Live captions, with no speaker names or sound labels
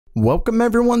Welcome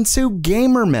everyone to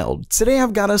Gamer Meld. Today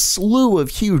I've got a slew of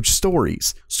huge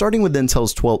stories, starting with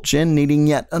Intel's 12th gen needing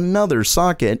yet another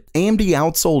socket, AMD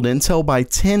outsold Intel by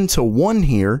 10 to 1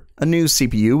 here, a new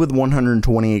CPU with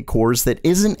 128 cores that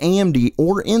isn't AMD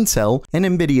or Intel, and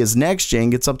Nvidia's Next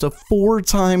Gen gets up to 4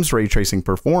 times ray tracing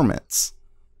performance.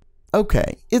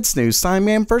 Okay, it's news time,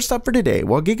 and first up for today,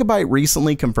 while Gigabyte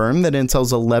recently confirmed that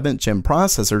Intel's 11th gen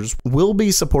processors will be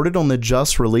supported on the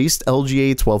just released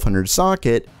LGA 1200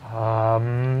 socket,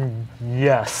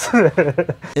 yes.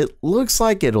 it looks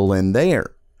like it'll end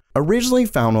there. Originally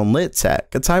found on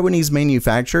LitTech, a Taiwanese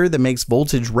manufacturer that makes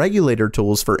voltage regulator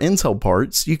tools for Intel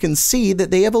parts, you can see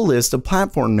that they have a list of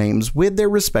platform names with their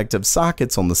respective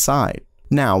sockets on the side.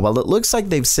 Now, while it looks like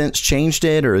they've since changed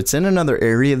it or it's in another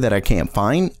area that I can't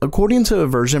find, according to a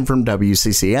version from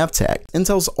WCCF Tech,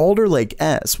 Intel's Alder Lake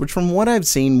S, which from what I've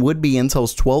seen would be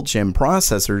Intel's 12th gen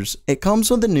processors, it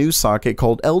comes with a new socket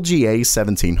called LGA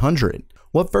 1700.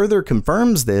 What further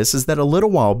confirms this is that a little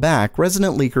while back,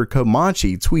 resident leaker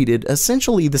Komachi tweeted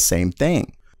essentially the same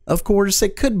thing. Of course,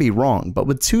 it could be wrong, but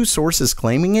with 2 sources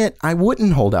claiming it, I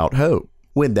wouldn't hold out hope.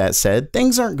 With that said,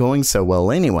 things aren't going so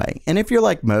well anyway, and if you're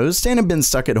like most and have been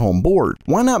stuck at home bored,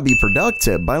 why not be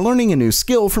productive by learning a new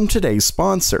skill from today's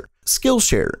sponsor?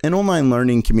 Skillshare, an online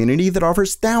learning community that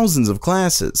offers thousands of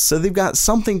classes, so they've got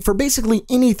something for basically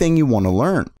anything you want to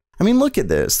learn. I mean, look at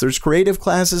this, there's creative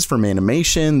classes from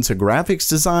animation to graphics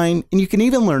design, and you can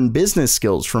even learn business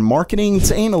skills from marketing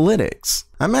to analytics.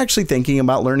 I'm actually thinking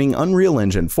about learning Unreal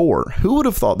Engine 4, who would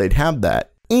have thought they'd have that?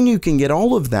 And you can get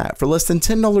all of that for less than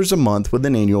 $10 a month with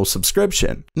an annual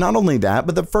subscription. Not only that,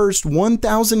 but the first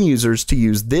 1,000 users to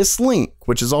use this link,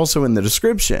 which is also in the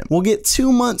description, will get 2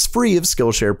 months free of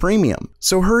Skillshare Premium.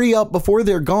 So hurry up before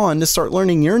they're gone to start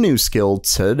learning your new skill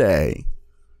today.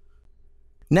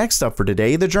 Next up for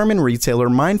today, the German retailer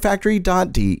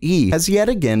Mindfactory.de has yet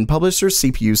again published their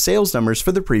CPU sales numbers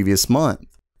for the previous month.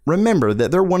 Remember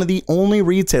that they're one of the only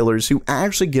retailers who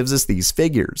actually gives us these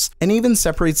figures, and even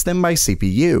separates them by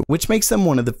CPU, which makes them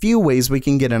one of the few ways we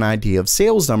can get an idea of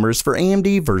sales numbers for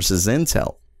AMD versus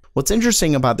Intel. What's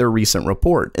interesting about their recent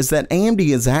report is that AMD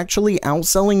is actually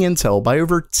outselling Intel by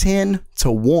over 10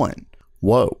 to 1.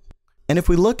 Whoa. And if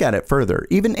we look at it further,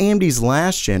 even AMD's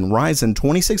last gen Ryzen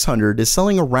 2600 is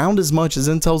selling around as much as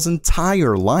Intel's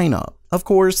entire lineup. Of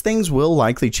course, things will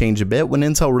likely change a bit when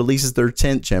Intel releases their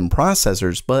 10th gen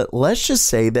processors, but let's just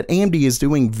say that AMD is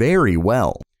doing very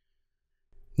well.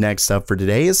 Next up for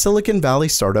today, a Silicon Valley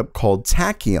startup called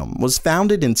Tachyum was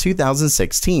founded in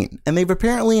 2016, and they've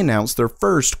apparently announced their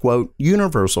first, quote,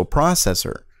 universal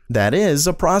processor. That is,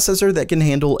 a processor that can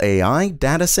handle AI,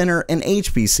 data center, and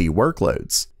HPC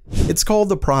workloads. It's called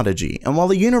the Prodigy, and while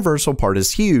the universal part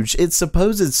is huge, its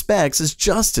supposed specs is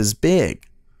just as big.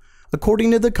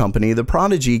 According to the company, the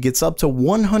Prodigy gets up to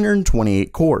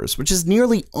 128 cores, which is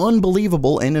nearly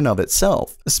unbelievable in and of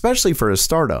itself, especially for a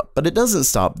startup, but it doesn't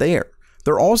stop there.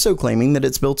 They're also claiming that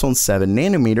it's built on 7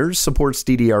 nanometers, supports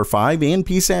DDR5 and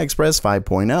PCI Express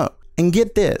 5.0. And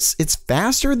get this, it's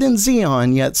faster than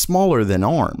Xeon yet smaller than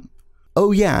ARM.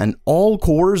 Oh yeah, and all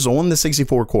cores on the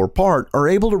 64-core part are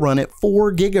able to run at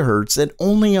 4 GHz at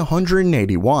only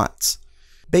 180 watts.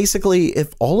 Basically,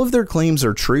 if all of their claims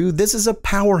are true, this is a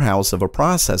powerhouse of a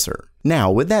processor.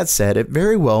 Now, with that said, it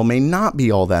very well may not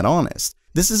be all that honest.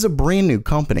 This is a brand new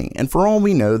company, and for all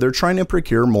we know, they're trying to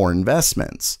procure more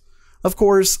investments. Of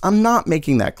course, I'm not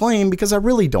making that claim because I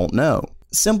really don't know.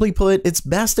 Simply put, it's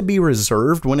best to be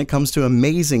reserved when it comes to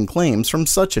amazing claims from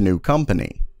such a new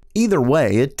company. Either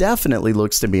way, it definitely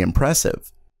looks to be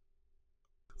impressive.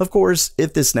 Of course,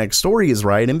 if this next story is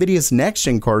right, Nvidia's Next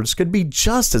Gen cards could be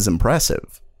just as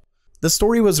impressive. The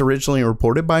story was originally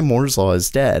reported by Moore's Law is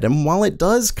Dead, and while it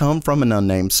does come from an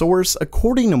unnamed source,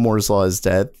 according to Moore's Law is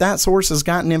Dead, that source has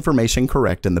gotten information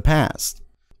correct in the past.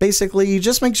 Basically,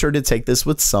 just make sure to take this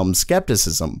with some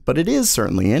skepticism, but it is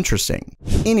certainly interesting.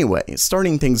 Anyway,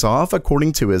 starting things off,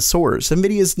 according to his source,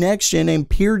 Nvidia's Next Gen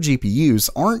Ampere GPUs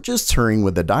aren't just touring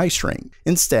with a die shrink.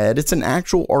 Instead, it's an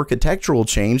actual architectural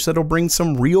change that'll bring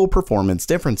some real performance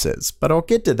differences, but I'll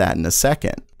get to that in a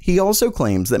second. He also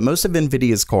claims that most of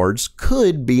Nvidia's cards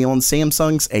could be on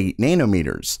Samsung's 8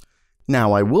 nanometers.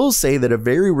 Now, I will say that a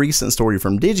very recent story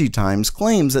from DigiTimes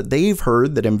claims that they've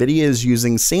heard that Nvidia is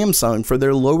using Samsung for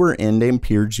their lower-end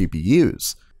Ampere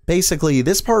GPUs. Basically,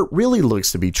 this part really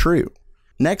looks to be true.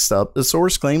 Next up, the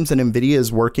source claims that Nvidia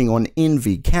is working on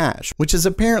NV Cache, which is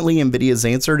apparently Nvidia's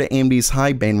answer to AMD's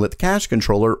high bandwidth cache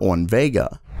controller on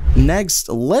Vega. Next,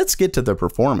 let's get to the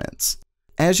performance.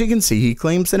 As you can see, he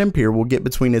claims that Ampere will get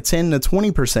between a 10 to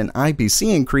 20%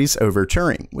 IPC increase over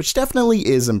Turing, which definitely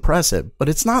is impressive, but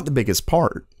it's not the biggest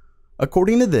part.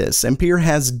 According to this, Ampere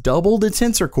has double the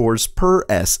tensor cores per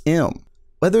SM.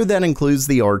 Whether that includes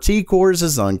the RT cores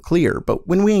is unclear, but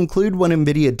when we include what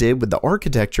Nvidia did with the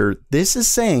architecture, this is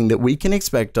saying that we can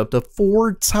expect up to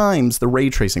 4 times the ray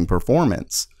tracing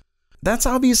performance. That's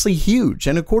obviously huge,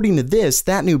 and according to this,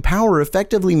 that new power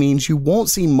effectively means you won't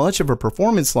see much of a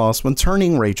performance loss when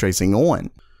turning ray tracing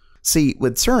on. See,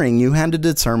 with Turing, you had to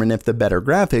determine if the better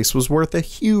graphics was worth a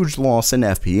huge loss in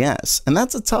FPS, and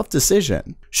that's a tough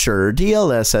decision. Sure,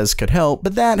 DLSS could help,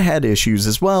 but that had issues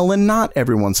as well, and not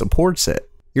everyone supports it.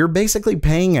 You're basically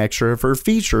paying extra for a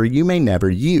feature you may never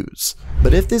use.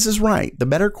 But if this is right, the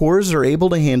better cores are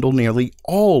able to handle nearly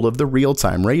all of the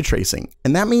real-time ray tracing,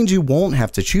 and that means you won't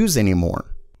have to choose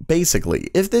anymore.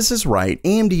 Basically, if this is right,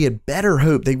 AMD had better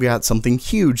hope they've got something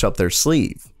huge up their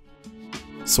sleeve.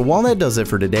 So while that does it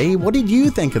for today, what did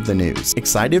you think of the news?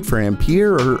 Excited for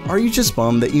Ampere, or are you just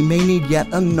bummed that you may need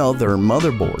yet another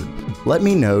motherboard? Let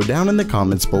me know down in the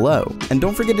comments below, and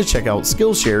don't forget to check out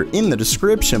Skillshare in the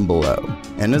description below.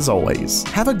 And as always,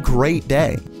 have a great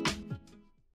day.